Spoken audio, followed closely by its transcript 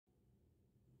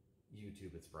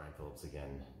YouTube, it's Brian Phillips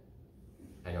again.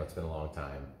 I know it's been a long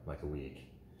time, like a week,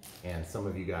 and some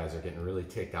of you guys are getting really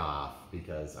ticked off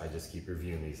because I just keep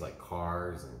reviewing these like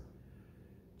cars and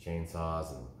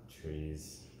chainsaws and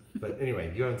trees. But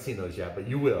anyway, you haven't seen those yet, but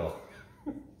you will.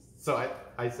 So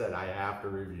I said I have to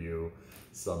review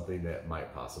something that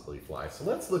might possibly fly. So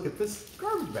let's look at this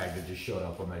garbage bag that just showed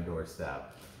up on my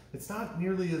doorstep. It's not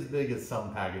nearly as big as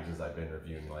some packages I've been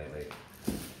reviewing lately.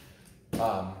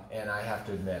 And I have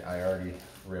to admit, I already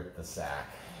ripped the sack,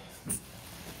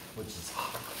 which is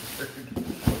awkward.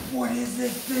 What is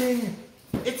this thing?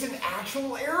 It's an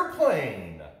actual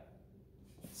airplane.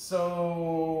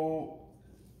 So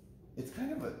it's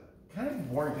kind of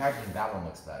boring packaging. That one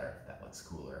looks better. That looks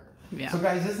cooler. Yeah. So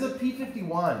guys, this is a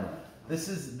P-51. This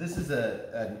is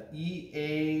an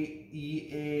Eachine.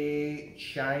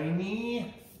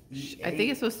 I think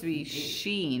it's supposed to be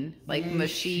Sheen, like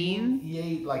machine.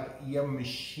 Yeah, like your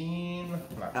machine.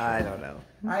 I don't know.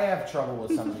 I have trouble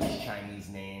with some of these Chinese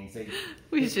names.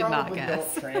 We should not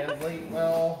guess. They don't translate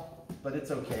well, but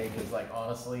it's okay because, like,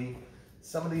 honestly,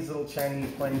 some of these little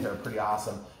Chinese planes are pretty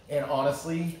awesome. And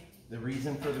honestly, the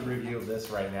reason for the review of this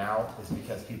right now is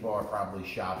because people are probably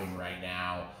shopping right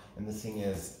now, and this thing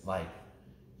is like,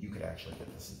 you could actually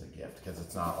get this as a gift because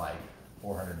it's not like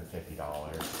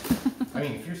 $450. I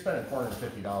mean, if you're spending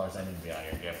 $450, I need to be on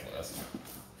your gift list.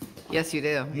 Yes, you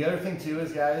do. The other thing too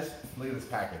is, guys, look at this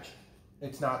package.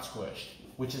 It's not squished,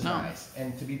 which is nice.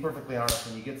 And to be perfectly honest,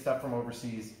 when you get stuff from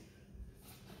overseas,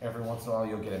 every once in a while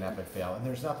you'll get an epic fail. And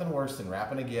there's nothing worse than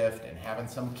wrapping a gift and having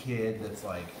some kid that's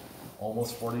like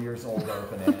almost 40 years old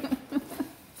open it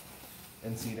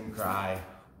and see them cry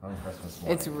on Christmas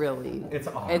morning. It's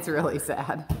awful. It's really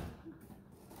sad.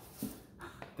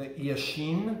 The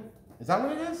Eachine, is that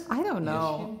what it is? I don't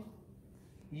know.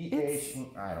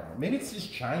 Eachine, I don't know. Maybe it's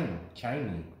just Chinese. I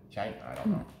don't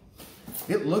know.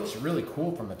 It looks really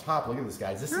cool from the top. Look at this,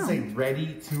 guys. This is a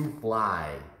ready to fly.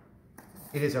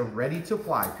 It is a ready to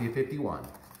fly P-51.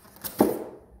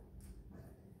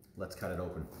 Let's cut it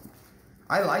open.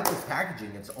 I like this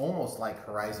packaging. It's almost like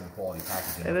Horizon quality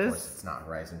packaging. Of course, it's not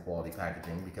Horizon quality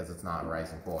packaging because it's not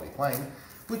Horizon quality plane,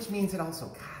 which means it also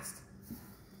costs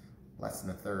less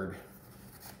than a third.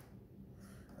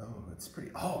 Oh, it's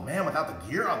pretty. Oh man, without the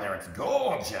gear on there, it's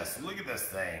gorgeous. Look at this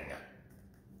thing.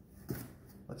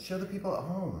 Let's show the people at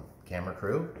home. Camera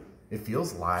crew, it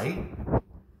feels light.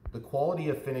 The quality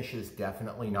of finish is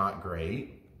definitely not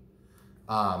great.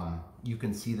 You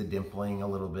can see the dimpling a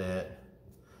little bit.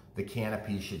 The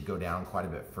canopy should go down quite a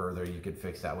bit further. You could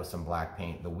fix that with some black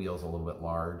paint. The wheel's a little bit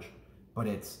large, but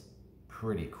it's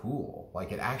pretty cool.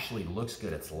 Like, it actually looks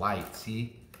good. It's light.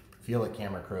 See? Feel it,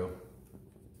 camera crew.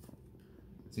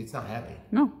 See, it's not heavy.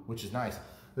 No. Which is nice.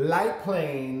 Light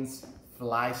planes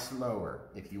fly slower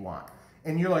if you want.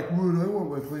 And you're like, well, I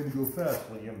want my plane to go fast.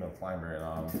 Well, you haven't been flying very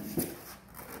long.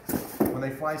 When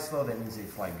they fly slow, that means they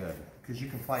fly good. Because you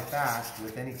can fly fast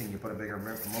with anything you put a bigger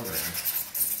motor in.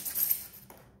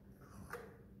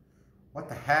 What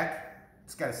the heck?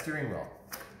 It's got a steering wheel.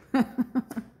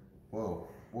 Whoa,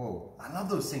 whoa. I love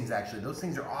those things, actually. Those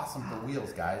things are awesome for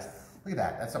wheels, guys. Look at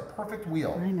that. That's a perfect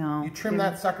wheel. I know. You trim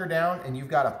that sucker down and you've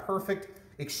got a perfect,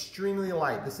 extremely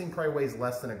light. This thing probably weighs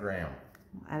less than a gram.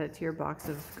 Add it to your box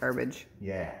of garbage.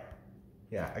 Yeah.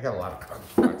 Yeah, I got a lot of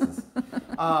garbage boxes.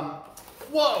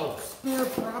 Whoa, spare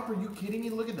prop. Are you kidding me?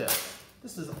 Look at this.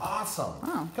 This is awesome.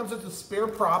 Oh. Comes with a spare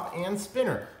prop and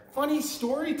spinner. Funny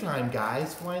story time,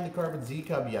 guys. Flying the Carbon Z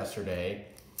Cub yesterday,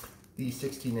 the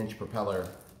 16-inch propeller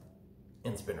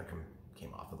and spinner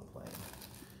came off of the plane.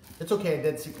 It's okay,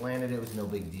 dead seat landed, it was no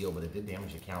big deal, but it did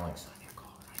damage the cowling, so I gotta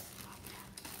call it right about that.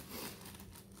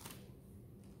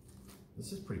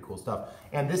 This is pretty cool stuff.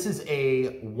 And this is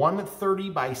a 130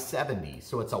 by 70,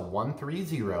 so it's a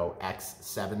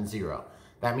 130x70.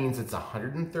 That means it's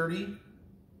 130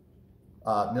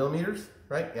 millimeters,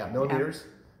 right? Yeah, millimeters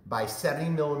by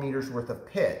 70 millimeters worth of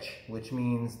pitch, which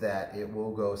means that it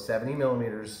will go 70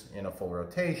 millimeters in a full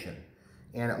rotation.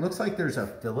 And it looks like there's a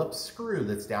Phillips screw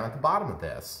that's down at the bottom of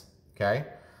this, okay?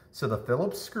 So the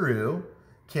Phillips screw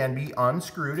can be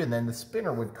unscrewed and then the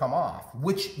spinner would come off,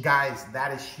 which, guys,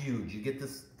 that is huge. You get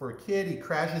this for a kid, he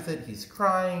crashes it, he's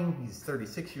crying, he's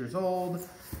 36 years old.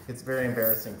 It's very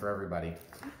embarrassing for everybody.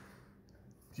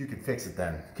 You could fix it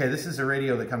then. Okay, this is a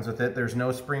radio that comes with it. There's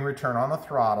no spring return on the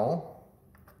throttle.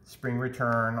 Spring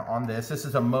return on this. This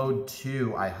is a mode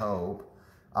 2, I hope,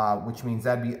 which means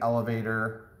that'd be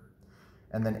elevator,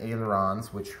 and then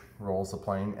ailerons, which rolls the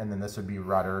plane, and then this would be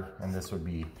rudder, and this would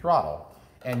be throttle.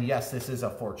 And yes, this is a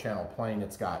 4-channel plane.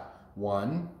 It's got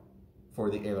 1 for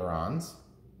the ailerons,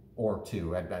 or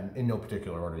 2, in no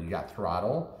particular order. You got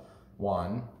throttle,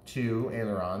 1, 2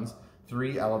 ailerons,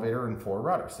 3 elevator, and 4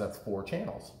 rudder. So that's 4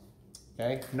 channels.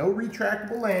 Okay, no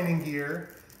retractable landing gear,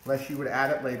 unless you would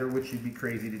add it later, which you'd be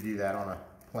crazy to do that on a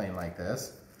plane like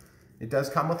this. It does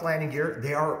come with landing gear.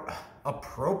 They are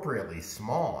appropriately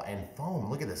small and foam.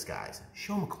 Look at this, guys.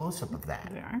 Show them a close-up of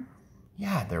that. They are?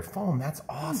 Yeah, they're foam. That's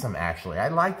awesome, actually. I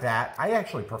like that. I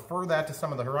actually prefer that to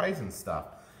some of the Horizon stuff.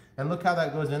 And look how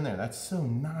that goes in there. That's so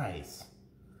nice.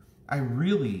 I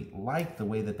really like the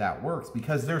way that that works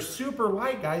because they're super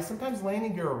light, guys. Sometimes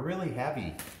landing gear are really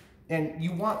heavy. And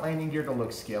you want landing gear to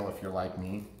look scale if you're like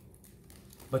me,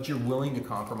 but you're willing to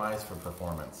compromise for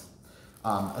performance.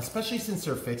 Especially since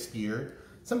they're fixed gear.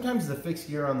 Sometimes the fixed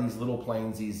gear on these little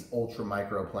planes, these ultra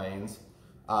micro planes,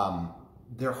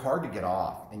 they're hard to get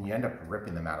off and you end up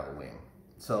ripping them out of the wing.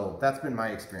 So that's been my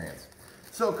experience.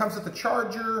 So it comes with a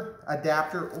charger,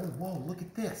 adapter. Oh, whoa, look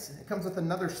at this. It comes with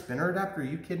another spinner adapter. Are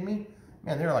you kidding me?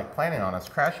 Man, they're like planning on us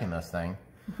crashing this thing.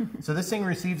 So this thing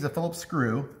receives a Phillips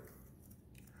screw.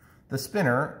 The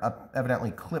spinner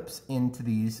evidently clips into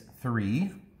these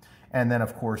 3. And then,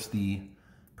 of course, the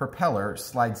propeller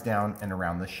slides down and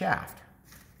around the shaft.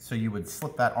 So you would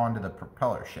slip that onto the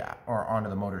propeller shaft, or onto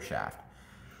the motor shaft.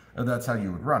 That's how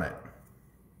you would run it.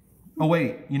 Oh,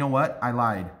 wait, you know what? I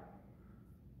lied.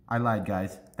 I lied,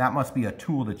 guys. That must be a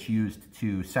tool that's used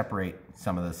to separate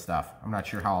some of this stuff. I'm not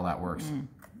sure how all that works.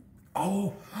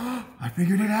 Oh, I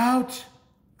figured it out.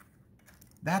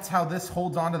 That's how this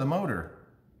holds onto the motor.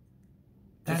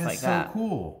 That is so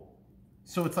cool.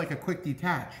 So it's like a quick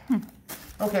detach.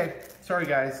 Okay, sorry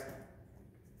guys.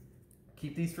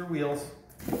 Keep these for wheels.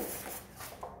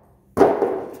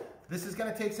 This is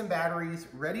gonna take some batteries.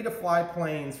 Ready to fly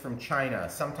planes from China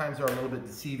sometimes are a little bit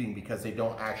deceiving because they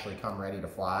don't actually come ready to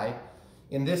fly.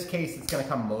 In this case, it's gonna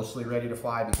come mostly ready to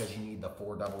fly because you need the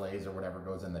 4 AA's or whatever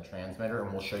goes in the transmitter,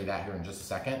 and we'll show you that here in just a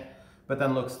second. But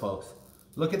then look, folks.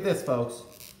 Look at this, folks.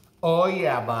 Oh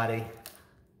yeah, buddy.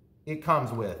 It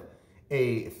comes with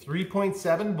a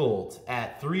 3.7 volts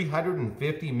at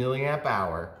 350 milliamp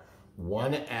hour,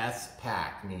 1S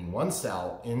pack, meaning 1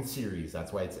 cell in series.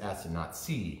 That's why it's S and not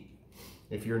C.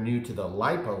 If you're new to the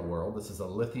LiPo world, this is a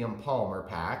lithium polymer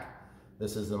pack.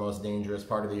 This is the most dangerous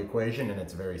part of the equation, and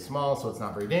it's very small, so it's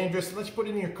not very dangerous. Unless you put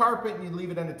it in your carpet and you leave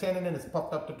it unattended and it's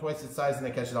puffed up to twice its size and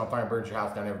it catches on fire and burns your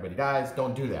house down, everybody dies.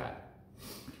 Don't do that.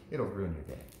 It'll ruin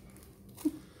your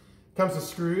day. Comes with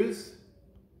screws.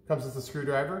 Comes with a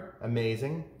screwdriver.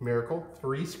 Amazing. Miracle.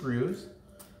 3 screws.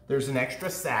 There's an extra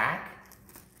sack.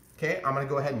 Okay, I'm going to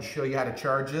go ahead and show you how to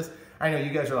charge this. I know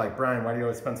you guys are like, Brian, why do you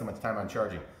always spend so much time on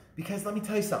charging? Because let me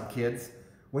tell you something, kids.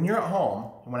 When you're at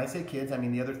home, and when I say kids, I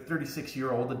mean the other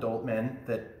 36-year-old adult men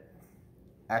that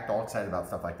act all excited about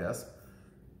stuff like this,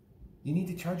 you need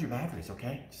to charge your batteries,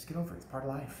 okay? Just get over it. It's part of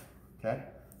life, okay?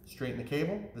 Straighten the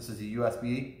cable. This is a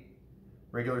USB,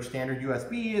 regular standard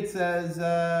USB. It says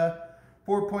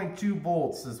 4.2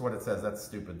 volts is what it says. That's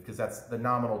stupid because that's the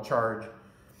nominal charge.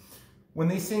 When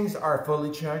these things are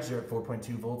fully charged, they're at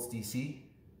 4.2 volts DC.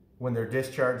 When they're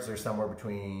discharged, they're somewhere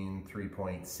between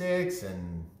 3.6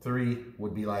 and 3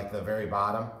 would be like the very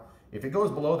bottom. If it goes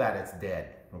below that, it's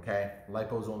dead, okay?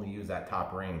 LiPos only use that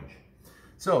top range.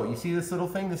 So you see this little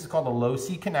thing? This is called a low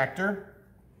C connector.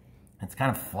 It's kind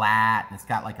of flat. It's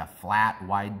got like a flat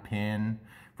wide pin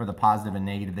for the positive and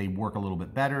negative. They work a little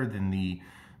bit better than the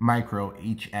micro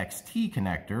HXT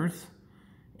connectors.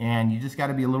 And you just got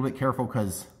to be a little bit careful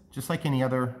because just like any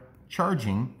other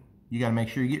charging, you got to make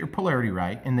sure you get your polarity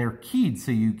right, and they're keyed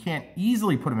so you can't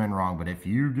easily put them in wrong, but if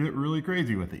you get really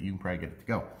crazy with it, you can probably get it to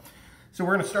go. So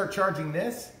we're going to start charging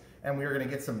this, and we're going to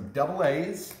get some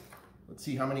AA's. Let's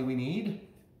see how many we need.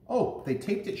 Oh, they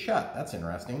taped it shut. That's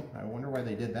interesting. I wonder why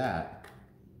they did that.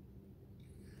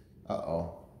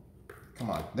 Uh-oh. Come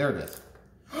on. There it is.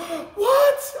 What?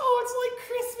 Oh, it's like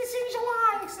Christmas in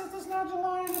July, except it's not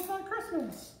July and it's not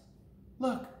Christmas.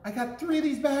 Look, I got 3 of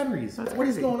these batteries. What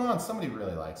is going on? Somebody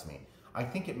really likes me. I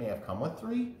think it may have come with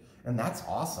 3, and that's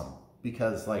awesome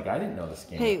because, like, I didn't know this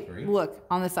came with 3. Hey, look,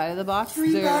 on the side of the box,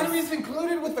 3 batteries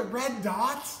included with the red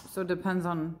dots. So it depends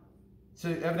on. So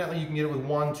evidently you can get it with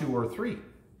 1, 2, or 3.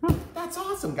 That's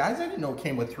awesome, guys. I didn't know it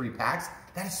came with 3 packs.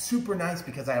 That is super nice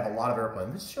because I have a lot of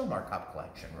airplanes. Let's show them our cup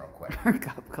collection real quick. Our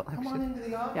cup collection. Come on into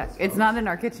the office. Yeah, it's not in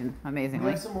our kitchen, amazingly.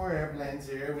 We have some more airplanes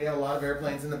here. We have a lot of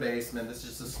airplanes in the basement. This is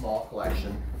just a small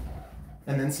collection.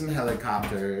 And then some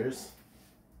helicopters.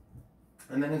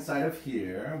 And then inside of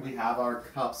here, we have our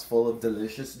cups full of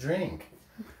delicious drink.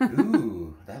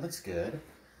 Ooh, that looks good.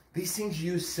 These things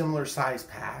use similar size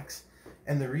packs.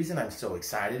 And the reason I'm so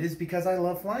excited is because I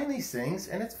love flying these things,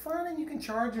 and it's fun, and you can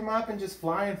charge them up and just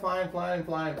fly and fly and fly and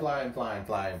fly and fly and fly and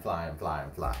fly and fly and fly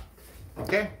and fly.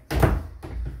 Okay?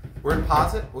 We're gonna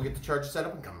pause it, we'll get the charger set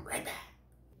up and come right back.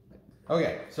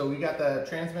 Okay, so we got the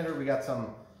transmitter, we got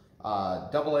some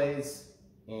double A's,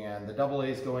 and the double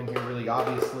A's go in here really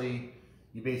obviously.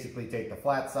 You basically take the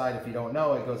flat side, if you don't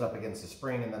know, it goes up against the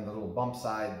spring, and then the little bump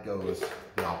side goes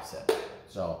the opposite.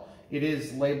 So it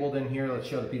is labeled in here. Let's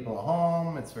show the people at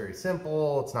home. It's very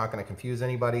simple. It's not gonna confuse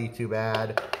anybody too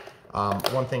bad.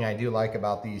 One thing I do like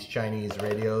about these Chinese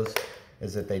radios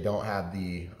is that they don't have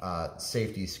the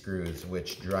safety screws,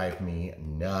 which drive me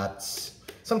nuts.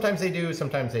 Sometimes they do,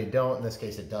 sometimes they don't. In this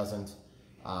case, it doesn't.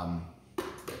 I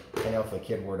know if a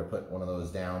kid were to put one of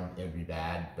those down, it would be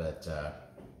bad, but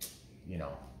you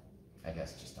know, I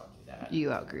guess just don't do that.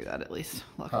 You outgrew that at least,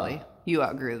 luckily. You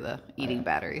outgrew the eating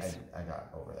batteries. I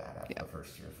got over that after the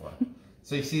first 3 or 4.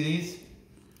 So you see these?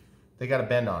 They got a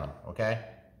bend on them, okay?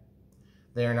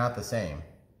 They are not the same.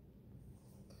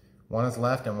 One is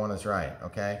left and one is right,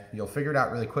 okay? You'll figure it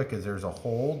out really quick is there's a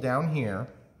hole down here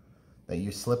that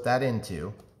you slip that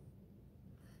into,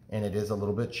 and it is a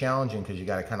little bit challenging because you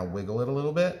got to kind of wiggle it a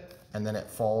little bit, and then it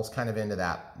falls kind of into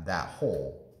that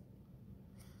hole.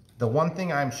 The one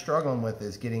thing I'm struggling with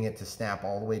is getting it to snap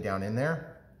all the way down in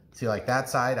there. See, like that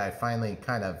side, I finally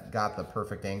kind of got the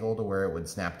perfect angle to where it would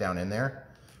snap down in there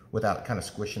without kind of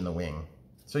squishing the wing.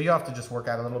 So you have to just work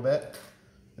out a little bit.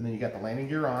 And then you got the landing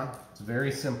gear on. It's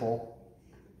very simple.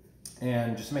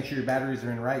 And just make sure your batteries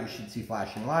are in right. You should see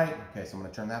flashing light. Okay, so I'm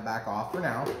gonna turn that back off for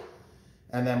now.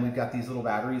 And then we've got these little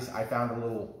batteries. I found a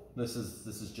little, this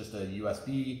is just a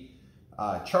USB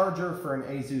charger for an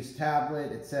Asus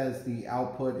tablet. It says the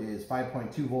output is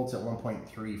 5.2 volts at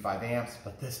 1.35 amps,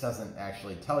 but this doesn't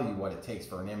actually tell you what it takes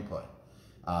for an input,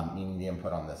 meaning the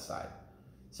input on this side.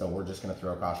 So we're just gonna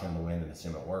throw caution in the wind and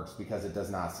assume it works because it does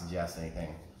not suggest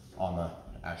anything on the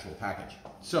actual package.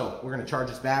 So we're gonna charge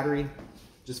this battery.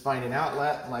 Just find an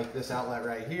outlet like this outlet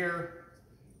right here.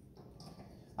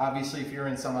 Obviously, if you're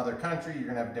in some other country, you're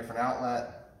gonna have a different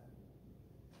outlet.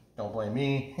 Don't blame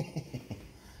me.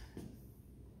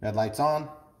 Red light's on.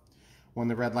 When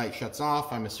the red light shuts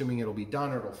off, I'm assuming it'll be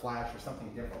done or it'll flash or something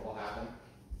different will happen.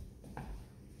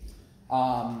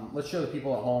 Let's show the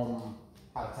people at home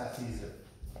how to test these.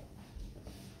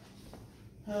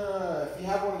 If you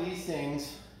have one of these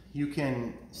things,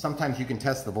 sometimes you can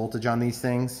test the voltage on these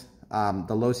things.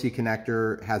 The low C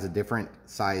connector has a different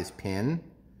size pin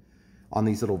on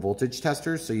these little voltage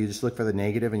testers. So you just look for the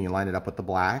negative and you line it up with the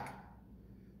black.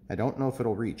 I don't know if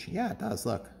it'll reach. Yeah, it does,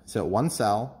 look. So 1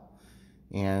 cell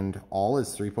and all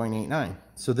is 3.89.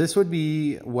 So this would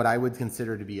be what I would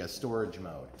consider to be a storage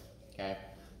mode, okay?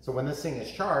 So when this thing is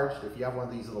charged, if you have one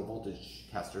of these little voltage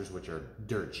testers, which are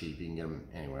dirt cheap, you can get them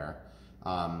anywhere.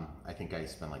 I think I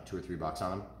spent like $2 or $3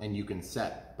 on them, and you can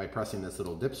set, by pressing this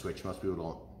little dip switch, most people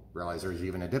don't realize there's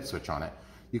even a dip switch on it,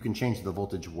 you can change the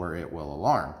voltage where it will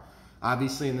alarm.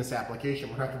 Obviously in this application,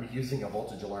 we're not going to be using a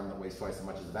voltage alarm that weighs twice as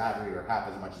much as the battery, or half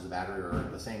as much as the battery, or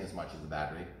the same as much as the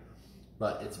battery.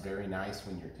 But it's very nice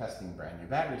when you're testing brand new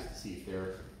batteries to see if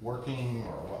they're working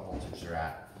or what voltage they're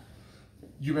at.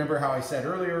 You remember how I said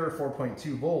earlier,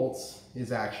 4.2 volts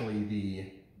is actually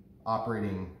the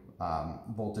operating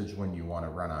voltage when you want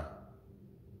to run a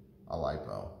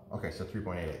LiPo. Okay, so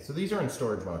 3.88. So these are in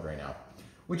storage mode right now,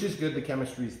 which is good. The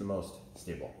chemistry is the most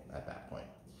stable at that point.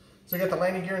 So I got the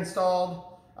landing gear installed.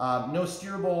 No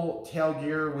steerable tail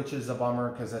gear, which is a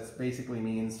bummer because that basically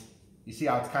means, you see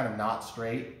how it's kind of not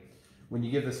straight? When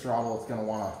you give this throttle, it's gonna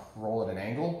wanna roll at an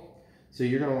angle. So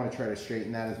you're gonna wanna try to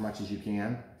straighten that as much as you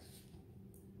can.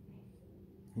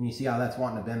 And you see how that's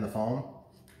wanting to bend the foam?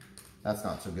 That's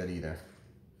not so good either.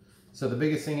 So the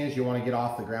biggest thing is you wanna get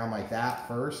off the ground like that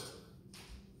first.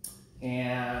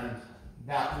 And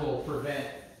that will prevent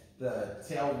the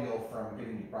tail wheel from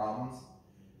giving you problems.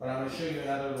 But I'm gonna show you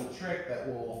another little trick that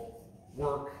will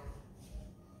work.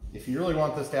 If you really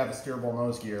want this to have a steerable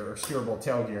nose gear, or steerable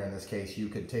tail gear in this case, you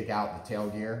could take out the tail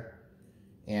gear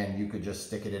and you could just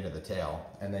stick it into the tail,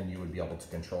 and then you would be able to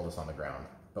control this on the ground.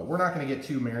 But we're not gonna get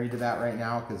too married to that right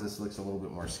now because this looks a little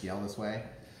bit more scale this way.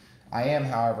 I am,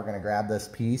 however, gonna grab this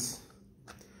piece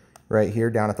right here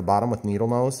down at the bottom with needle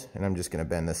nose, and I'm just gonna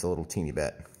bend this a little teeny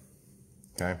bit,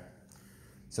 okay?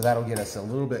 So that'll get us a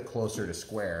little bit closer to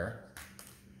square.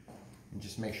 And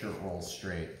just make sure it rolls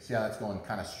straight. See how that's going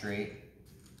kind of straight?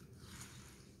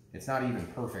 It's not even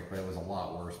perfect, but it was a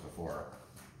lot worse before.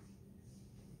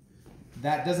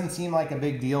 That doesn't seem like a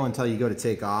big deal until you go to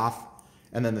take off,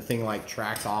 and then the thing like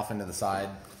tracks off into the side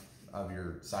of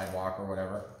your sidewalk or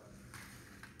whatever.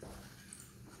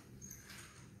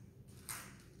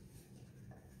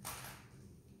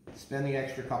 Spend the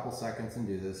extra couple seconds and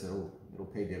do this. It'll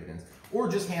pay dividends. Or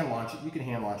just hand launch it. You can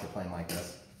hand launch a plane like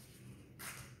this.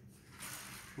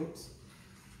 Whoops.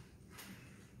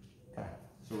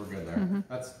 So we're good there.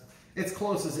 It's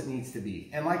close as it needs to be.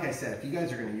 And like I said, if you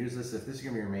guys are going to use this, if this is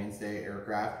going to be your mainstay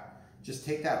aircraft, just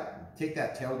take that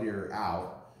tail gear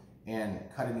out and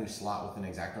cut a new slot with an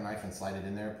X-Acto knife and slide it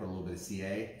in there, put a little bit of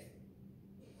CA,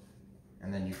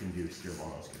 and then you can do steerable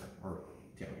nose gear or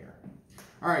tail gear.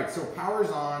 All right, so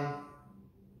power's on.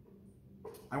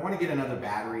 I want to get another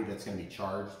battery that's going to be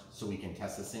charged so we can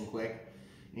test this thing quick.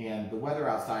 And the weather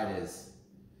outside is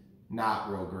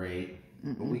not real great,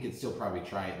 but we could still probably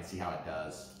try it and see how it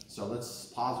does. So let's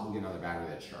pause and we'll get another battery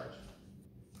that's charged.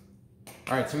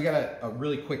 All right, so we got a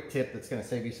really quick tip that's going to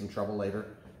save you some trouble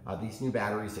later. These new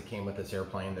batteries that came with this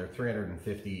airplane, they're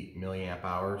 350 milliamp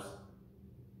hours.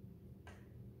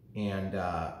 And,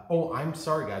 oh, I'm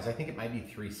sorry guys, I think it might be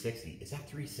 360. Is that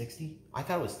 360? I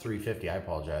thought it was 350, I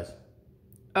apologize.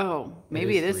 Oh,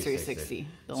 maybe it is 360.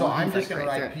 So I'm just going to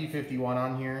write P-51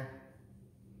 on here.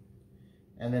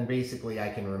 And then basically I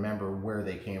can remember where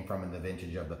they came from in the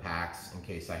vintage of the packs in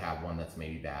case I have one that's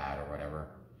maybe bad or whatever.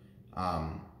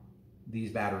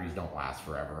 These batteries don't last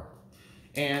forever.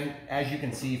 And as you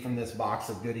can see from this box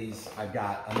of goodies, I've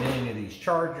got a million of these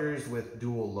chargers with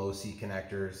dual low C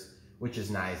connectors, which is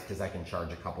nice because I can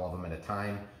charge a couple of them at a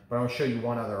time. But I'm going to show you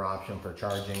one other option for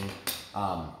charging.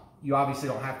 You obviously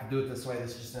don't have to do it this way.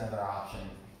 This is just another option.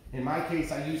 In my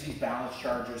case, I use these balance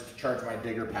chargers to charge my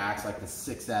bigger packs, like the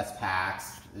 6S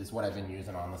packs is what I've been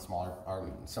using on the smaller, or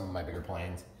some of my bigger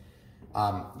planes.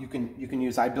 You can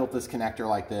use, I built this connector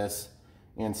like this,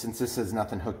 and since this has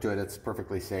nothing hooked to it, it's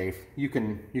perfectly safe. You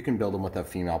can build them with a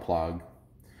female plug.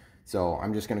 So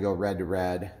I'm just gonna go red to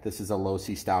red. This is a low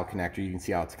C style connector. You can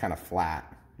see how it's kind of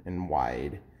flat and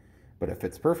wide, but it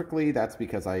fits perfectly. That's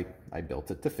because I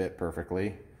built it to fit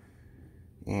perfectly.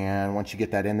 And once you get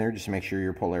that in there, just make sure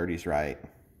your polarity's right.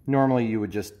 Normally you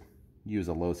would just use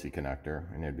a low C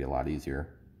connector and it'd be a lot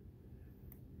easier.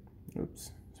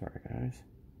 Oops, sorry guys.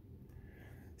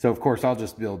 So of course I'll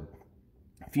just build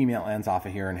female ends off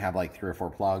of here and have like 3 or 4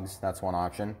 plugs. That's one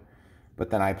option. But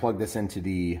then I plug this into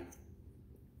the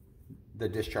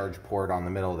discharge port on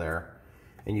the middle there,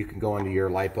 and you can go into your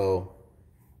LiPo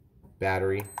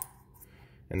battery,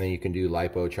 and then you can do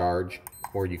LiPo charge,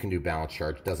 or you can do balance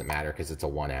charge. Doesn't matter because it's a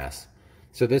 1S.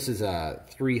 So this is a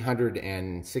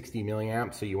 360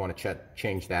 milliamp, so you want to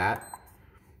change that.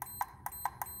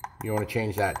 You want to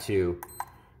change that to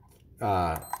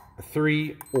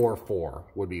 3 or 4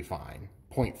 would be fine.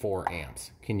 0.4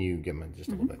 amps. Can you give them just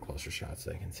a little bit closer shot so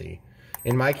they can see?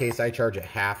 In my case, I charge at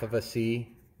half of a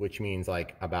C, which means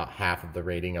like about half of the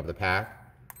rating of the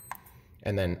pack,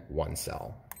 and then 1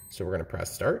 cell. So we're going to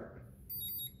press start.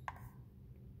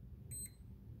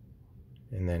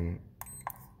 And then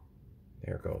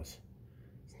there it goes.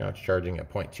 So now it's charging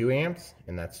at 0.2 amps,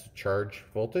 and that's charge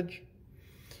voltage.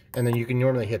 And then you can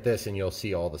normally hit this and you'll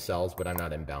see all the cells, but I'm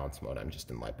not in balance mode. I'm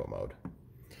just in LiPo mode.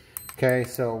 Okay,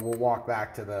 so we'll walk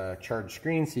back to the charge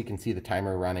screen so you can see the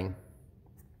timer running.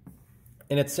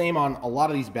 And it's same on a lot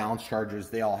of these balance chargers.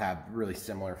 They all have really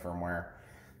similar firmware,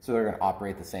 so they're going to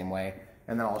operate the same way.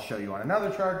 And then I'll show you on another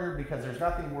charger, because there's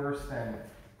nothing worse than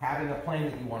having a plane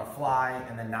that you want to fly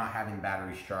and then not having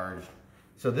batteries charged.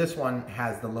 So this one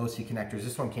has the low C connectors.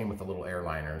 This one came with the little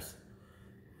airliners.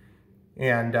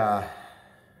 And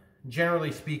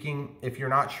generally speaking, if you're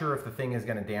not sure if the thing is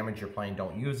going to damage your plane,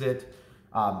 don't use it.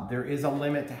 There is a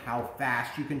limit to how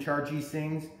fast you can charge these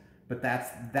things, but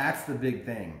that's the big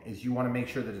thing, is you want to make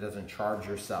sure that it doesn't charge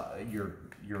your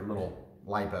little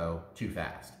LiPo too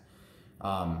fast.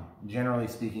 Generally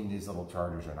speaking, these little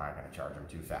chargers are not going to charge them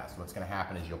too fast. What's going to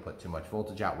happen is you'll put too much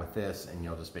voltage out with this, and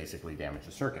you'll just basically damage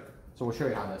the circuit. So we'll show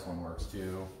you how this one works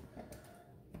too.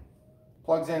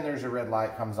 Plugs in, there's a red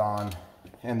light, comes on,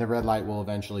 and the red light will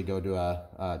eventually go to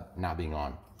a not being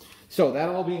on. So that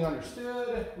all being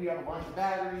understood, we have a bunch of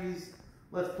batteries.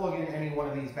 Let's plug in any one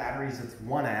of these batteries. It's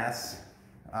 1S.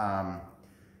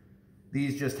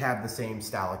 These just have the same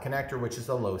style of connector, which is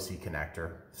a low C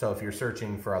connector. So if you're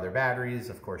searching for other batteries,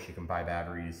 of course you can buy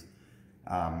batteries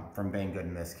from Banggood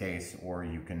in this case, or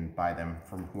you can buy them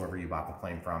from whoever you bought the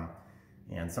plane from.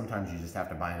 And sometimes you just have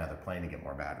to buy another plane to get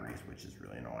more batteries, which is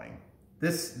really annoying.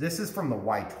 This is from the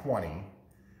Y20,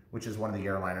 which is one of the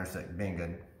airliners that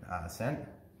Banggood sent.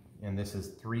 And this is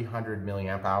 300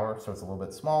 milliamp hour, so it's a little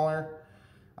bit smaller.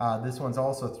 This one's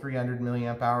also 300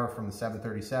 milliamp hour from the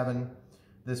 737.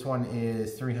 This one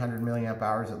is 300 milliamp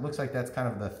hours. It looks like that's kind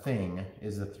of the thing,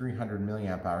 is the 300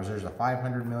 milliamp hours. There's a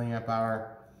 500 milliamp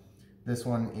hour. This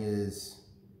one is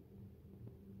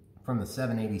from the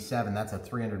 787. That's a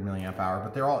 300 milliamp hour,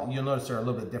 but they're all, you'll notice they're a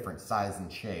little bit different size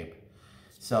and shape.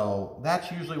 So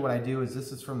that's usually what I do, is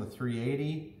this is from the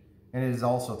 380. and it is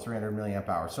also 300 milliamp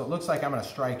hours. So it looks like I'm going to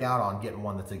strike out on getting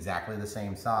one that's exactly the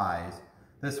same size.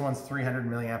 This one's 300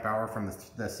 milliamp hour from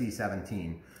the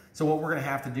C17. So what we're going to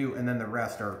have to do, and then the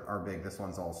rest are big. This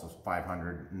one's also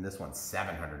 500, and this one's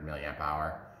 700 milliamp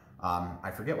hour.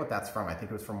 I forget what that's from. I think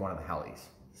it was from one of the helis.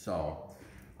 So,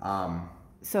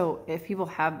 so if people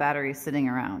have batteries sitting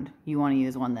around, you want to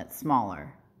use one that's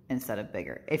smaller instead of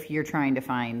bigger. If you're trying to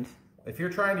find, if you're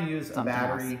trying to use a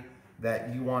battery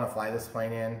that you want to fly this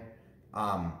plane in,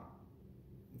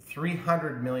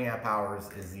 300 milliamp hours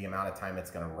is the amount of time it's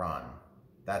going to run.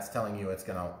 That's telling you it's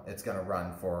gonna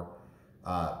run for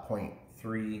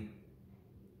 0.3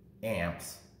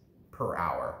 amps per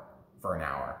hour for an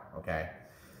hour. Okay,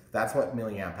 that's what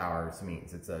milliamp hours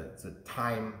means. It's a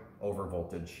time over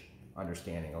voltage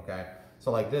understanding. Okay, so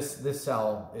like this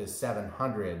cell is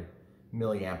 700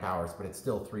 milliamp hours, but it's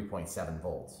still 3.7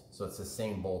 volts. So it's the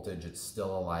same voltage. It's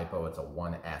still a LiPo. It's a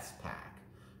 1S pack.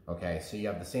 Okay, so you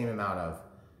have the same amount of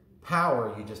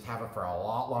power, you just have it for a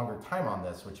lot longer time on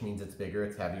this, which means it's bigger,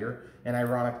 it's heavier, and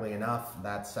ironically enough,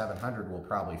 that 700 will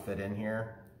probably fit in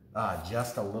here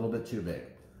just a little bit too big.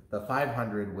 The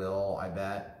 500 will, I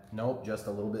bet, nope, just a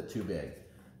little bit too big.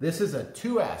 This is a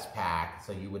 2S pack,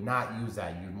 so you would not use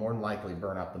that. You'd more than likely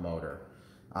burn up the motor.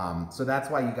 So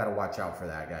that's why you got to watch out for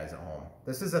that, guys, at home.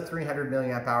 This is a 300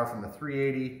 milliamp hour from the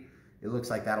 380. It looks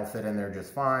like that'll fit in there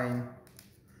just fine.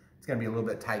 It's going to be a little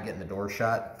bit tight getting the door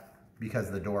shut,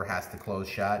 because the door has to close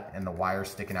shut and the wire's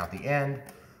sticking out the end.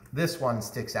 This one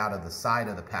sticks out of the side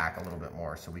of the pack a little bit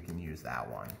more, so we can use that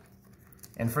one.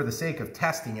 And for the sake of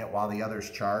testing it while the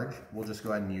others charge, we'll just go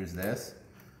ahead and use this.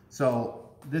 So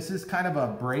this is kind of a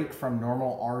break from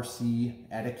normal RC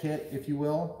etiquette, if you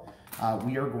will.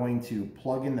 We are going to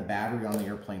plug in the battery on the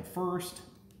airplane first.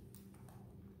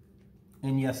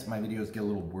 And yes, my videos get a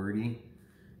little wordy,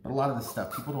 but a lot of this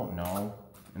stuff people don't know.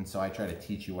 And so I try to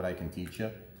teach you what I can teach you,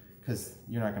 because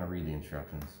you're not going to read the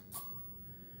instructions.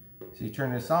 So you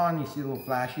turn this on, you see a little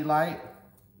flashy light.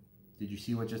 Did you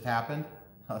see what just happened?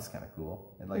 Oh, that's kind of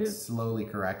cool. It like slowly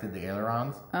corrected the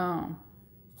ailerons. Oh.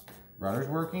 Rudder's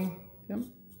working. Yep.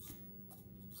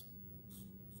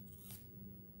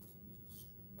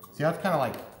 See how it's kind of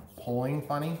like pulling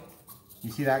funny?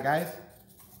 You see that, guys?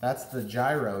 That's the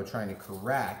gyro trying to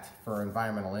correct for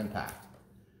environmental impact.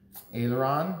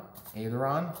 Aileron,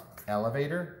 aileron,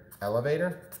 elevator,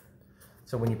 elevator.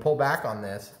 So when you pull back on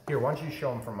this, here, why don't you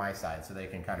show them from my side so they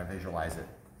can kind of visualize it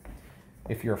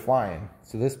if you're flying.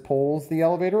 So this pulls the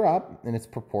elevator up, and it's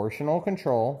proportional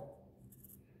control.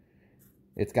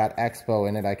 It's got expo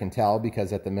in it, I can tell,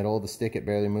 because at the middle of the stick it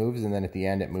barely moves, and then at the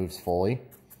end it moves fully.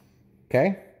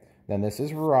 Okay, then this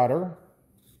is rudder.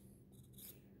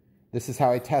 This is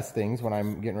how I test things when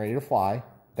I'm getting ready to fly.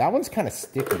 That one's kind of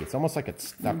sticky. It's almost like it's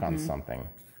stuck on something.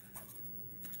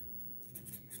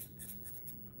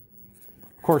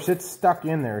 Of course, it's stuck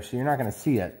in there, so you're not going to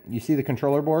see it. You see the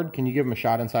controller board? Can you give them a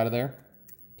shot inside of there?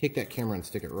 Take that camera and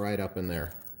stick it right up in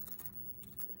there.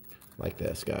 Like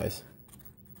this, guys.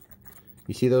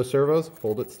 You see those servos?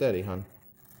 Hold it steady, hon.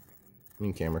 I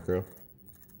mean, camera crew.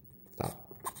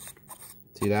 Stop.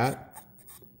 See that?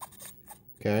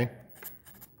 Okay.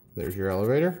 There's your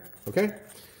elevator. Okay.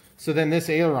 So then this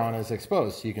aileron is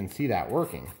exposed, so you can see that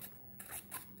working.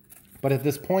 But at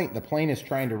this point, the plane is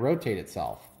trying to rotate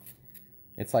itself.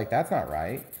 It's like, that's not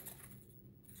right.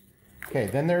 Okay,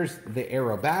 then there's the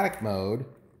aerobatic mode,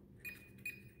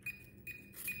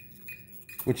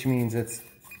 which means it's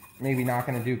maybe not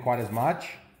going to do quite as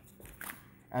much.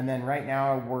 And then right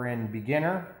now we're in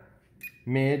beginner,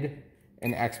 mid,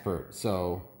 and expert.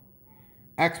 So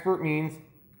expert means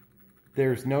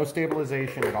there's no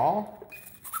stabilization at all.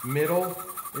 Middle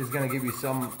is going to give you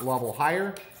some level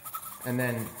higher. And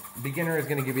then beginner is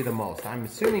going to give you the most. I'm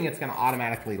assuming it's going to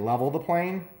automatically level the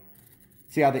plane.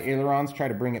 See how the ailerons try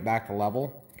to bring it back to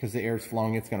level? Because the air's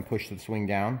flowing, it's going to push the swing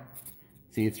down.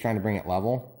 See, it's trying to bring it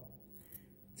level.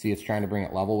 See, it's trying to bring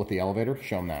it level with the elevator.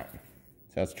 Show them that.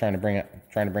 So it's trying to bring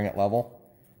it level.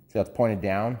 See how it's pointed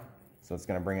down? So it's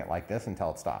going to bring it like this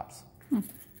until it stops.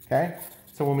 Okay?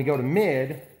 So when we go to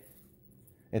mid,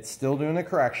 it's still doing the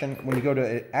correction. When you go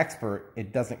to expert,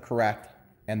 it doesn't correct,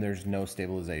 and there's no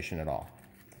stabilization at all.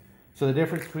 So the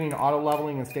difference between auto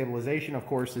leveling and stabilization, of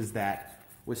course, is that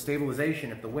with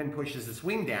stabilization, if the wind pushes the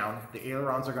swing down, the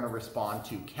ailerons are going to respond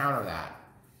to counter that.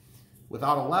 With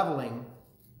auto leveling,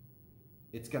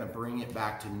 it's going to bring it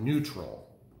back to neutral.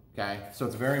 Okay, so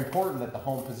it's very important that the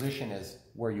home position is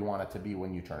where you want it to be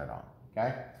when you turn it on.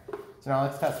 Okay, so now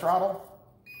let's test throttle.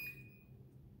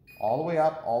 All the way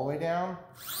up, all the way down,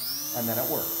 and then it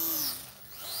works.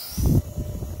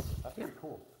 That's pretty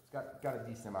cool. It's got a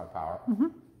decent amount of power.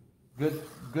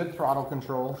 Good throttle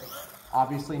control.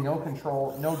 Obviously no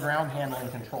control, no ground handling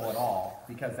control at all,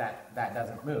 because that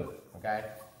doesn't move, okay?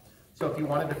 So if you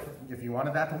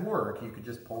wanted that to work, you could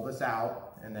just pull this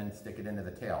out and then stick it into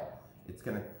the tail. It's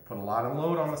gonna put a lot of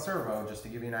load on the servo, just to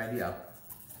give you an idea.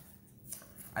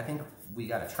 I think we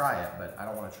gotta try it, but I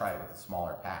don't wanna try it with a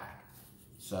smaller pack.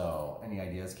 So any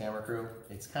ideas, camera crew?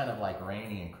 It's kind of like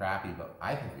rainy and crappy, but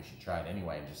I think we should try it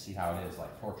anyway and just see how it is,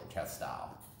 like torture test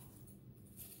style.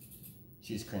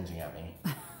 She's cringing at me.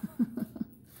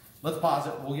 Let's pause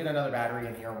it. We'll get another battery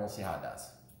in here and we'll see how it does.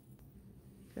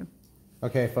 Okay.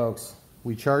 Okay, folks.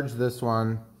 We charged this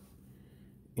one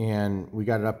and we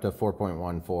got it up to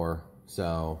 4.14.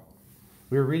 So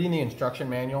we were reading the instruction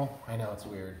manual. I know it's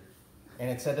weird. And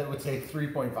it said that it would take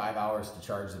 3.5 hours to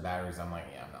charge the batteries. I'm like,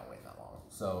 yeah, I'm not waiting that long.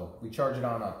 So we charged it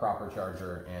on a proper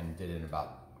charger and did it in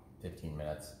about 15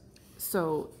 minutes.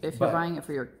 So if you're buying it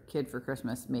for your kid for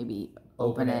Christmas, maybe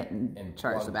open it and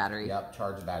charge the battery. Yep,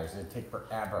 charge the batteries. It'd take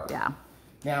forever. Yeah.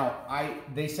 Now,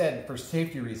 they said for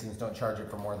safety reasons, don't charge it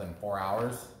for more than 4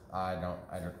 hours. I don't.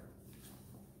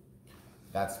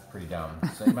 That's pretty dumb.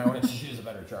 So you might want to choose a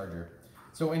better charger.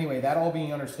 So anyway, that all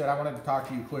being understood, I wanted to talk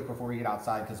to you quick before we get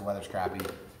outside because the weather's crappy.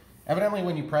 Evidently,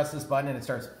 when you press this button and it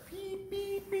starts beep,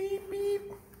 beep, beep,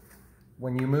 beep,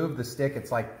 when you move the stick,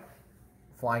 it's like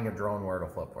flying a drone where it'll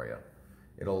flip for you.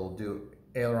 It'll do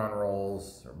aileron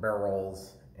rolls or barrel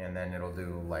rolls, and then it'll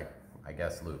do, like, I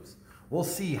guess, loops. We'll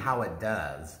see how it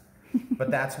does,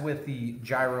 but that's with the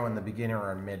gyro in the beginner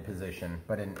or mid position,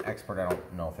 but in expert, I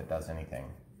don't know if it does anything.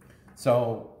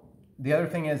 So the other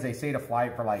thing is they say to fly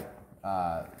it for like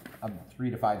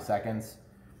 3 to 5 seconds,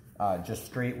 just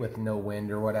straight with no wind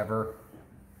or whatever,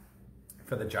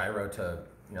 for the gyro to,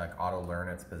 you know, like auto learn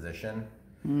its position.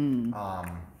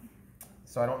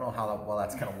 So I don't know how well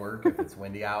that's gonna work if it's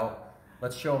windy out.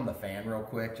 Let's show them the fan real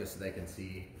quick just so they can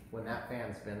see. When that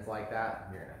fan spins like that,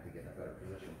 you're gonna have to get in a better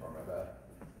position for them, I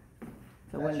bet.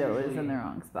 The window is in the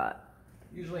wrong spot.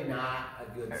 Usually not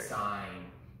a good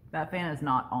sign. That fan is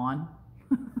not on.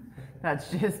 That's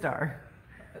just our,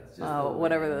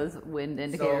 whatever those wind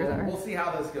indicators are. We'll see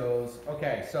how this goes.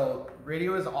 Okay, so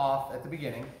radio is off at the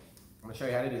beginning. I'm gonna show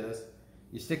you how to do this.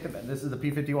 You stick this is the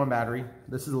P-51 battery.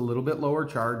 This is a little bit lower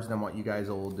charge than what you guys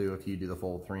will do if you do the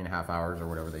full 3.5 hours or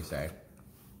whatever they say.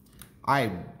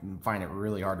 I find it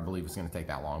really hard to believe it's gonna take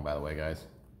that long, by the way, guys.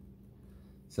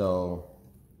 So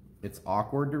it's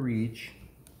awkward to reach,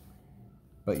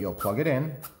 but you'll plug it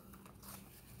in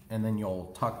and then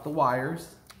you'll tuck the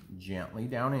wires gently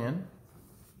down in.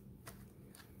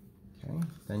 Okay,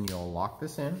 then you'll lock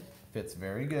this in, fits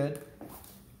very good.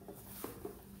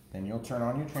 Then you'll turn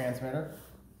on your transmitter.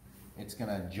 It's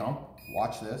gonna jump,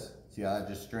 watch this. See how that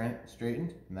just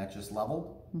straightened and that just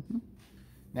leveled?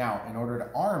 Now, in order to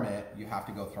arm it, you have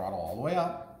to go throttle all the way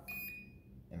up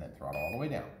and then throttle all the way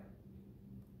down.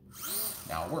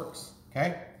 Now it works,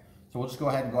 okay? So we'll just go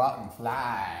ahead and go out and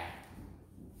fly.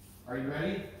 Are you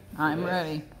ready? I'm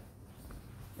ready.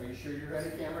 Are you sure you're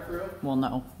ready, camera crew? Well,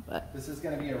 no, but. This is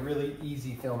gonna be a really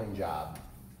easy filming job.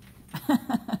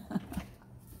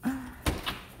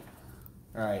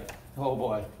 All right, oh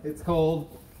boy, it's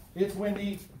cold, it's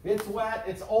windy, it's wet,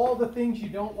 it's all the things you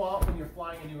don't want when you're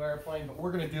flying a new airplane, but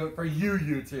we're gonna do it for you,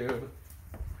 YouTube.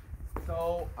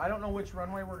 So, I don't know which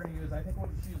runway we're gonna use. I think we'll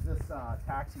just use this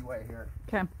taxiway here.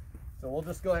 Okay. So we'll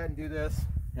just go ahead and do this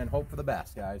and hope for the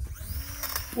best, guys.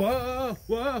 Whoa,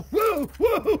 whoa, whoa,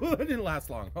 whoa, that didn't last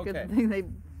long, okay. Good thing they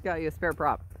got you a spare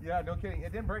prop. Yeah, no kidding,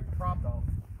 it didn't break the prop though.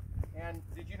 And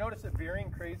did you notice it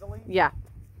veering crazily? Yeah.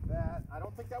 That I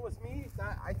don't think that was me.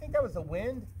 I think that was the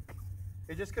wind.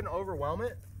 It just couldn't overwhelm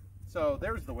it. So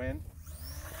there's the wind.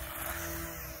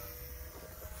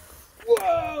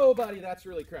 Whoa, buddy, that's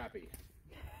really crappy.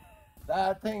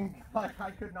 That thing, like, I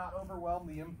could not overwhelm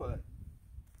the input.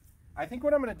 I think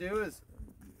what I'm going to do is,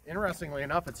 interestingly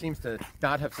enough, it seems to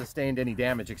not have sustained any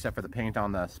damage except for the paint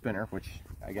on the spinner, which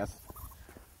I guess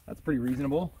that's pretty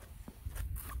reasonable.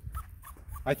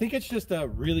 I think it's just a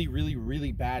really, really,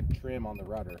 really bad trim on the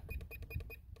rudder.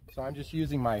 So I'm just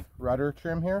using my rudder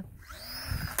trim here.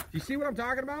 Do you see what I'm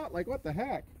talking about? Like, what the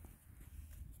heck?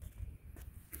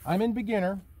 I'm in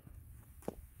beginner.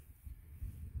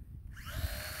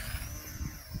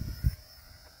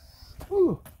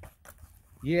 Whew.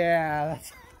 Yeah,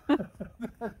 that's...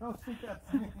 I don't think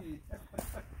that's me.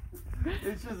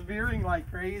 It's just veering like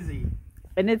crazy.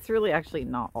 And it's really actually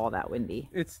not all that windy.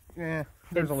 There's a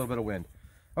little bit of wind.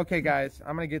 Okay, guys,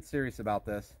 I'm going to get serious about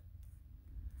this.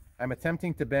 I'm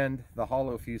attempting to bend the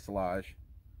hollow fuselage.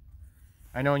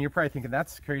 I know, and you're probably thinking,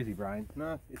 that's crazy, Brian.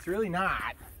 No, it's really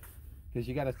not. Because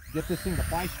you got to get this thing to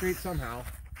fly straight somehow.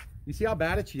 You see how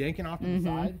bad it's yanking off to the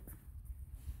side?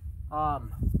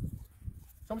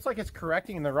 It's almost like it's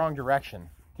correcting in the wrong direction.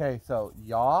 Okay, so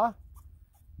yaw.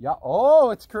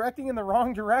 Oh, it's correcting in the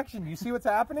wrong direction. You see what's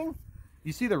happening?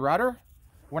 You see the rudder?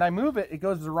 When I move it, it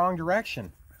goes the wrong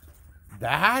direction.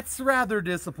 That's rather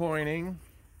disappointing.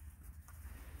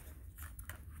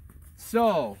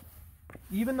 So,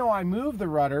 even though I move the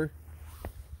rudder,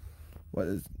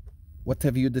 what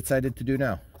have you decided to do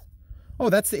now? Oh,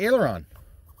 that's the aileron.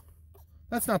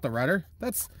 That's not the rudder.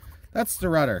 That's the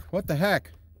rudder. What the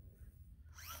heck?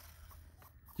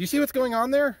 You see what's going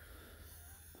on there?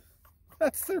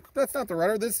 That's not the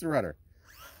rudder. This is the rudder.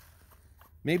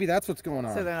 Maybe that's what's going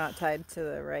on. So they're not tied to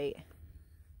the right.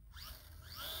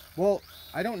 Well,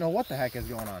 I don't know what the heck is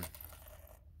going on.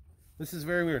 This is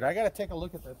very weird. I gotta take a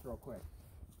look at this real quick.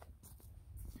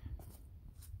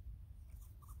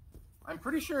 I'm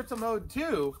pretty sure it's a mode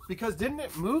 2 because didn't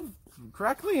it move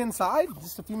correctly inside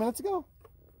just a few minutes ago?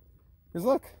 Because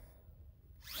look.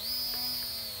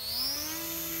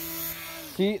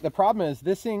 See, the problem is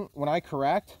this thing, when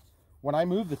I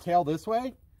move the tail this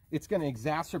way, it's going to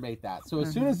exacerbate that. So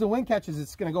as soon as the wind catches,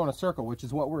 it's going to go in a circle, which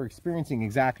is what we're experiencing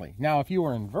exactly. Now, if you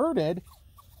were inverted,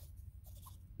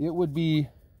 it would be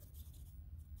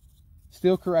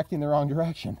still correcting the wrong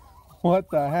direction. What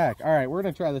the heck? All right, we're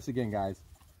going to try this again, guys.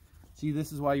 See,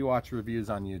 this is why you watch reviews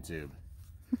on YouTube.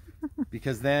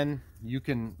 Because then you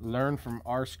can learn from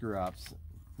our screw-ups,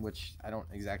 which I don't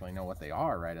exactly know what they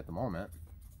are right at the moment.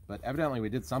 But evidently we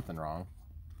did something wrong.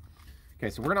 Okay,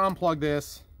 so we're going to unplug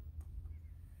this.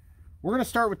 We're going to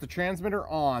start with the transmitter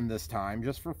on this time,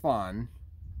 just for fun.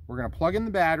 We're going to plug in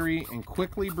the battery and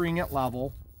quickly bring it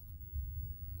level.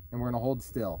 And we're going to hold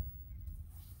still.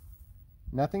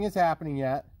 Nothing is happening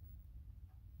yet.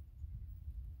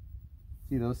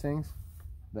 See those things?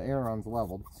 The aileron's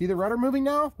leveled. See the rudder moving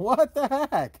now? What the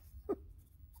heck?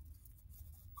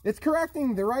 It's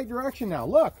correcting the right direction now.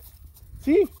 Look.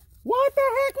 See? What the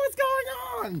heck was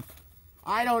going on?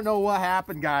 I don't know what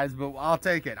happened, guys, but I'll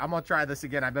take it. I'm going to try this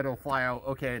again. I bet it'll fly out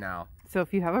okay now. So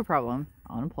if you have a problem,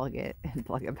 unplug it and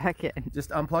plug it back in. Just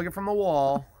unplug it from the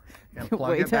wall and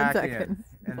plug it back in.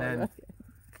 And then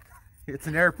it's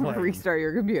an airplane. Restart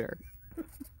your computer.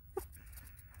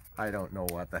 I don't know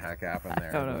what the heck happened there.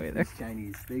 I don't know either. These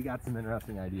Chinese, they got some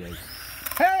interesting ideas.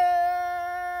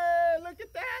 Hey, look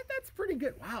at that. That's pretty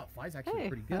good. Wow, it flies actually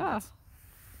pretty good. Yeah. That's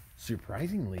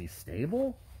surprisingly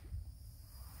stable.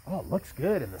 Oh, it looks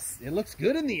good. It looks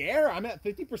good in the air. I'm at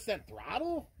 50%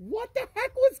 throttle. What the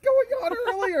heck was going on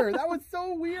earlier? That was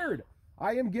so weird.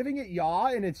 I am giving it yaw,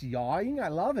 and it's yawing. I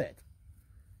love it.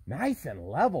 Nice and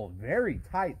level. Very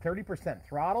tight. 30%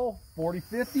 throttle.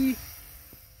 40-50.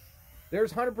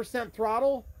 There's 100%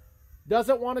 throttle.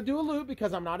 Doesn't want to do a loop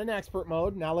because I'm not in expert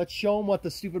mode. Now let's show them what the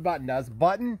stupid button does.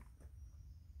 Button.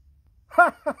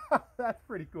 That's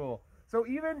pretty cool. So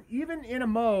even in a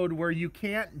mode where you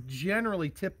can't generally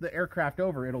tip the aircraft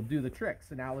over, it'll do the trick.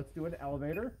 So now let's do an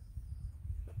elevator.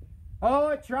 Oh,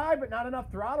 it tried, but not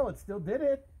enough throttle. It still did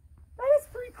it. That is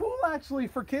pretty cool, actually,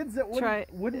 for kids that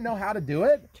wouldn't know how to do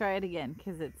it. Try it again,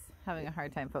 because it's having a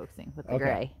hard time focusing with the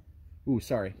gray. Ooh,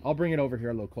 sorry. I'll bring it over here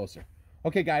a little closer.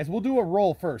 Okay, guys, we'll do a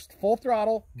roll first. Full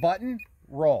throttle, button,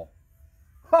 roll.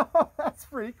 That's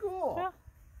pretty cool. Yeah.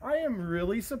 I am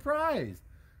really surprised.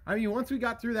 I mean, once we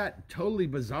got through that totally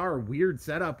bizarre, weird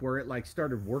setup where it like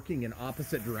started working in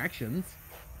opposite directions.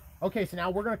 Okay, so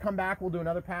now we're going to come back. We'll do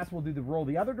another pass. We'll do the roll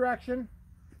the other direction.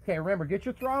 Okay, remember, get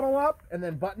your throttle up and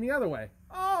then button the other way.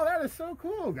 Oh, that is so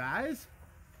cool, guys.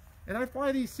 And I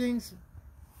fly these things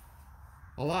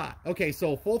a lot. Okay,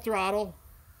 so full throttle,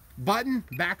 button,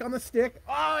 back on the stick.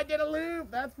 Oh, I did a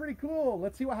loop. That's pretty cool.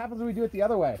 Let's see what happens when we do it the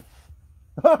other way.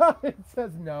 It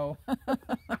says no.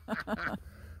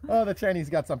 Oh, the Chinese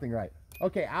got something right.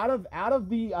 Okay, out of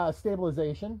the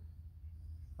stabilization.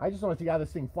 I just want to see how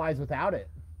this thing flies without it.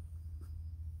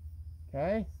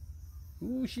 Okay.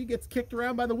 Ooh, she gets kicked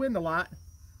around by the wind a lot.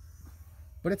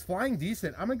 But it's flying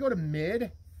decent. I'm going to go to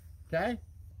mid. Okay.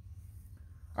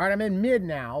 All right, I'm in mid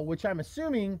now, which I'm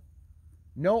assuming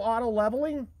no auto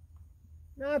leveling.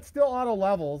 No, it's still auto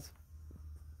levels.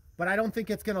 But I don't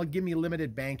think it's going to give me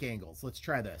limited bank angles. Let's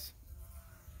try this.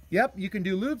 Yep, you can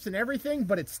do loops and everything,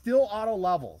 but it's still auto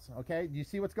levels, okay? Do you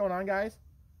see what's going on, guys?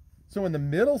 So in the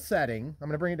middle setting, I'm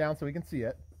going to bring it down so we can see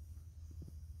it.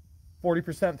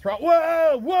 40% throttle.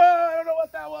 Whoa, whoa, I don't know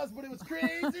what that was, but it was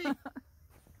crazy.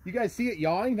 You guys see it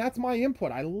yawing? That's my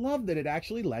input. I love that it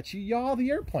actually lets you yaw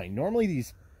the airplane. Normally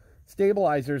these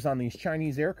stabilizers on these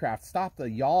Chinese aircraft stop the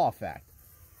yaw effect.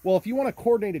 Well, if you want a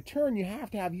coordinated turn, you have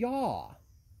to have yaw.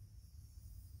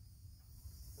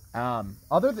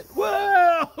 Other than,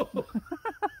 whoa!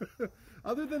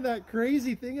 Other than that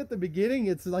crazy thing at the beginning,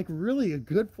 it's like really a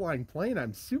good flying plane.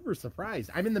 I'm super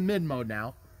surprised. I'm in the mid mode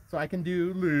now, so I can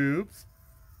do loops,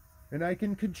 and I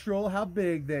can control how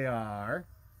big they are,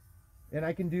 and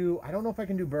I can do, I don't know if I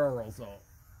can do barrel rolls though.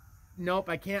 Nope,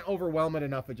 I can't overwhelm it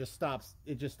enough. It just stops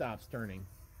turning.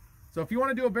 So if you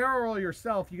want to do a barrel roll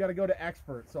yourself, you got to go to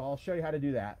expert. So I'll show you how to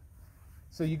do that.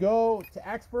 So you go to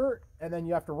expert, and then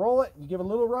you have to roll it. You give a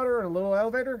little rudder and a little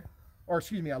elevator, or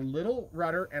excuse me, a little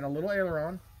rudder and a little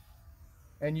aileron,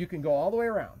 and you can go all the way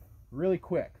around really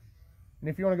quick. And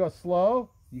if you want to go slow,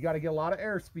 you got to get a lot of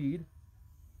airspeed.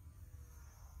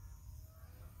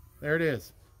 There it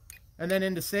is. And then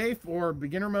into safe or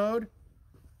beginner mode,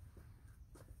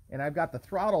 and I've got the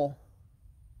throttle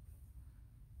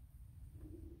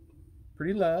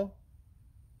pretty low.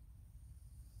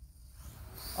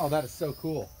 Oh, that is so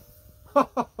cool.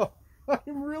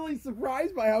 I'm really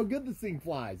surprised by how good this thing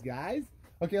flies, guys.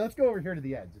 Okay, let's go over here to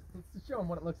the edge. Let's show them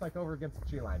what it looks like over against the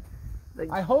tree line.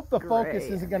 I hope the focus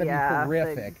isn't going to be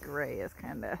horrific. The gray is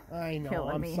kind of I know,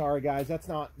 I'm sorry, guys. That's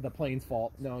not the plane's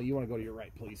fault. No, you want to go to your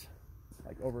right, please.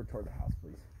 Like over toward the house,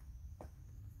 please.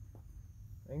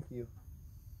 Thank you.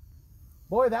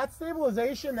 Boy, that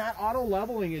stabilization, that auto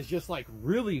leveling is just like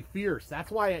really fierce.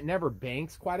 That's why it never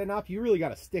banks quite enough. You really got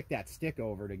to stick that stick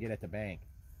over to get it to bank.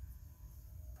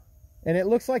 And it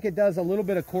looks like it does a little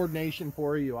bit of coordination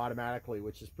for you automatically,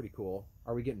 which is pretty cool.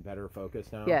 Are we getting better focus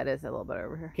now? Yeah, it is a little bit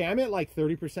over here. Okay, I'm at like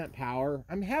 30% power.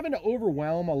 I'm having to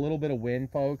overwhelm a little bit of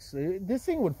wind, folks. This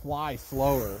thing would fly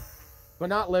slower, but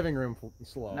not living room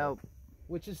slow. Nope.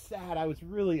 Which is sad. I was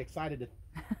really excited to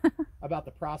about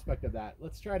the prospect of that.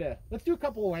 Let's do a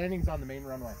couple of landings on the main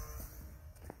runway.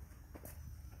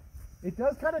 It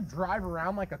does kind of drive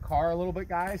around like a car a little bit,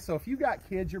 guys. So if you got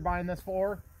kids you're buying this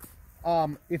for,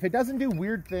 if it doesn't do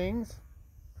weird things,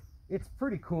 it's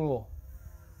pretty cool.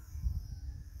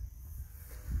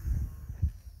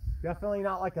 Definitely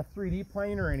not like a 3D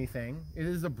plane or anything. It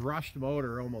is a brushed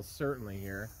motor almost certainly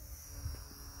here.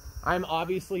 I'm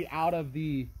obviously out of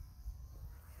the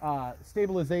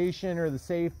stabilization or the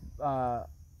safe.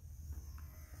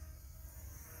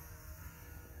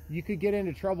 You could get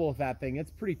into trouble with that thing. It's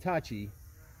pretty touchy.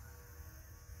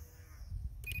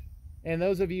 And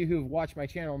those of you who've watched my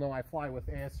channel know I fly with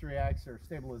AS3X or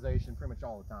stabilization pretty much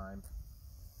all the time.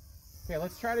 Okay,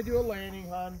 let's try to do a landing,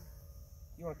 hon.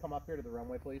 You want to come up here to the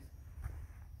runway, please?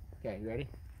 Okay, you ready?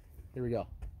 Here we go.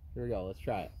 Here we go. Let's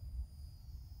try it.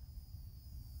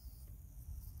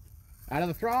 Out of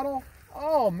the throttle.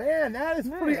 Oh, man, that is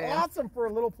pretty awesome for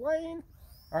a little plane.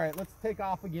 All right, let's take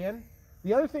off again.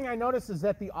 The other thing I noticed is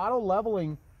that the auto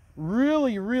leveling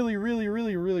really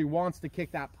wants to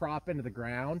kick that prop into the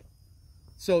ground.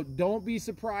 So don't be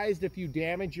surprised if you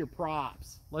damage your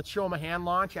props. Let's show them a hand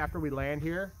launch after we land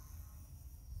here.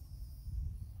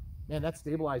 Man, that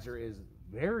stabilizer is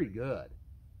very good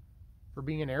for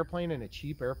being an airplane and a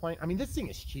cheap airplane. I mean, this thing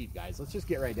is cheap, guys. Let's just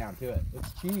get right down to it.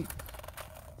 It's cheap.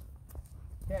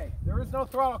 Okay, there is no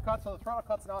throttle cut, so the throttle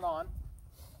cut's not on.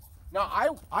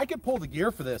 Now, I could pull the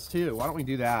gear for this too. Why don't we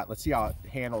do that? Let's see how it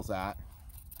handles that.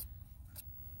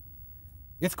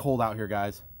 It's cold out here,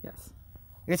 guys. Yes.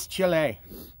 It's chilly.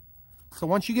 So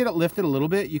once you get it lifted a little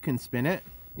bit, you can spin it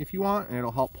if you want, and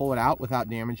it'll help pull it out without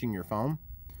damaging your foam.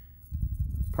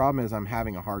 Problem is I'm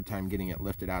having a hard time getting it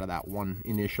lifted out of that one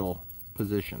initial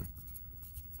position.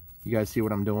 You guys see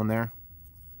what I'm doing there?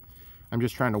 I'm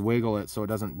just trying to wiggle it so it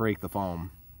doesn't break the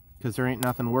foam, because there ain't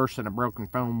nothing worse than a broken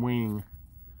foam wing.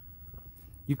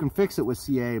 You can fix it with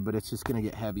CA, but it's just going to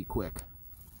get heavy quick.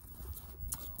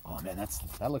 Oh man,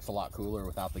 that looks a lot cooler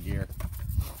without the gear.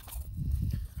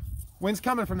 Wind's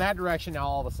coming from that direction now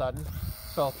all of a sudden.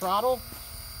 So throttle.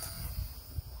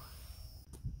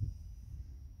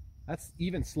 That's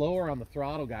even slower on the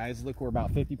throttle, guys. Look, we're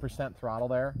about 50% throttle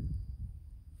there.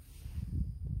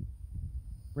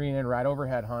 Bringing in right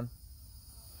overhead, hon.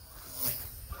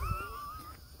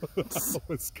 That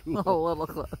was cool. A little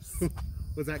close.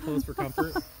 Was that close for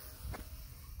comfort?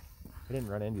 I didn't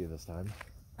run into you this time.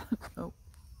 Nope.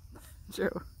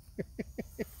 True.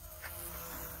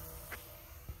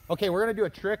 Okay, we're going to do a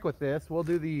trick with this. We'll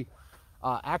do the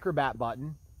acrobat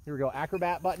button. Here we go,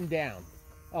 acrobat button down.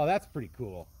 Oh, that's pretty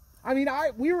cool. I mean,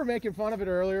 we were making fun of it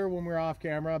earlier when we were off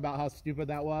camera about how stupid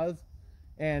that was.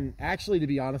 And actually, to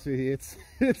be honest with you,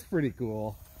 it's pretty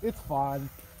cool. It's fun.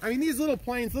 I mean, these little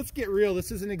planes, let's get real.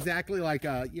 This isn't exactly like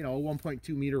a, you know, a 1.2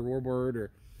 meter warbird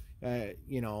or,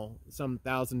 you know, some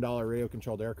 $1,000 radio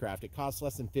controlled aircraft. It costs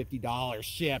less than $50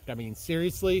 shipped. I mean,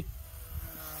 seriously?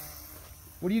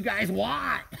 What do you guys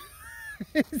want?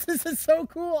 This is so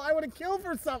cool. I would have killed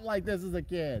for something like this as a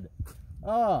kid.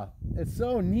 Oh, it's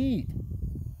so neat.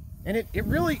 And it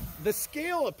really, the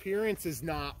scale appearance is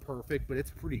not perfect, but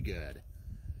it's pretty good.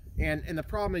 And the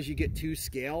problem is you get to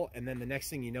scale, and then the next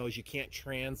thing you know is you can't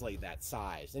translate that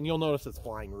size. And you'll notice it's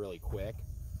flying really quick.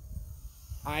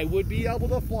 I would be able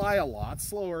to fly a lot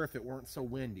slower if it weren't so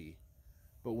windy.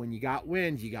 But when you got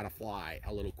wind, you got to fly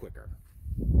a little quicker.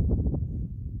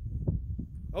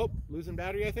 Oh, losing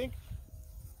battery, I think.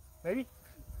 Maybe?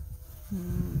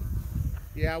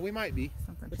 Yeah, we might be.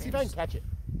 Let's see if I can catch it.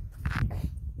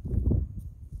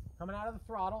 Coming out of the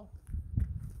throttle.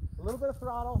 A little bit of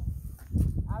throttle.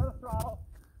 Out of the throttle.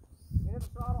 Into the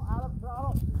throttle. Out of the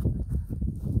throttle.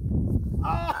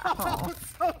 Oh,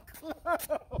 so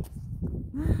close.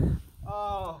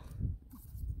 Oh.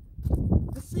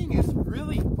 This thing is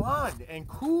really fun and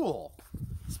cool.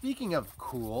 Speaking of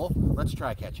cool, let's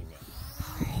try catching it.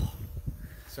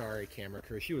 Sorry, camera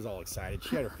crew. She was all excited.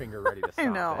 She had her finger ready to stop I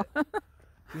know. it.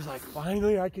 She was like,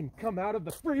 finally I can come out of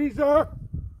the freezer.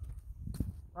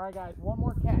 All right, guys, one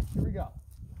more catch. Here we go.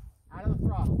 Out of the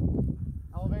throttle.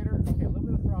 Elevator. Okay, a little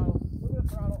bit of throttle. A little bit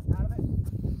of throttle. Out of it.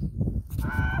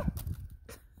 Ah!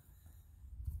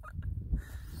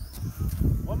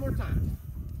 One more time.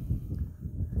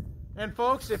 And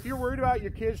folks, if you're worried about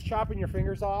your kids chopping your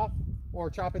fingers off or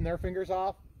chopping their fingers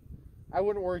off, I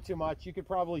wouldn't worry too much. You could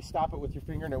probably stop it with your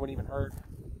finger and it wouldn't even hurt.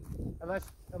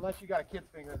 Unless you got a kid's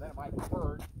finger, then it might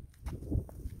hurt.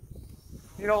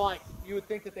 You know, like, you would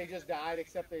think that they just died,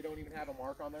 except they don't even have a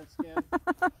mark on their skin.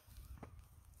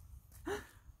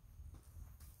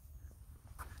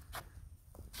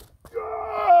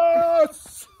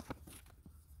 Yes!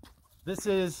 This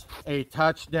is a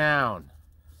touchdown.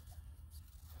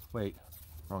 Wait,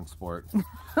 wrong sport.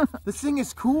 This thing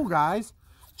is cool, guys.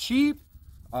 Cheap,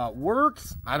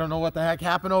 works. I don't know what the heck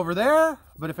happened over there,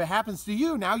 but if it happens to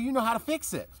you, now you know how to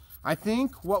fix it. I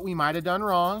think what we might have done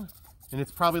wrong, and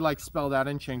it's probably like spelled out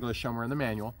in Chinglish somewhere in the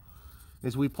manual,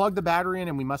 is we plugged the battery in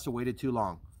and we must have waited too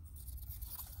long.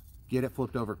 Get it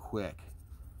flipped over quick.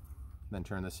 Then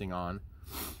turn this thing on.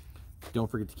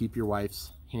 Don't forget to keep your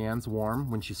wife's hands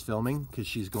warm when she's filming, because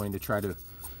she's going to try to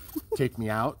take me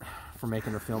out for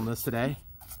making her film this today.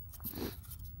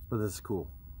 But this is cool,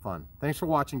 fun. Thanks for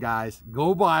watching, guys.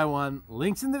 Go buy one.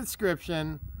 Links in the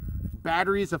description.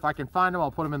 Batteries, if I can find them, I'll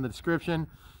put them in the description.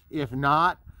 If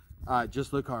not,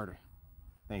 just look harder.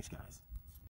 Thanks, guys.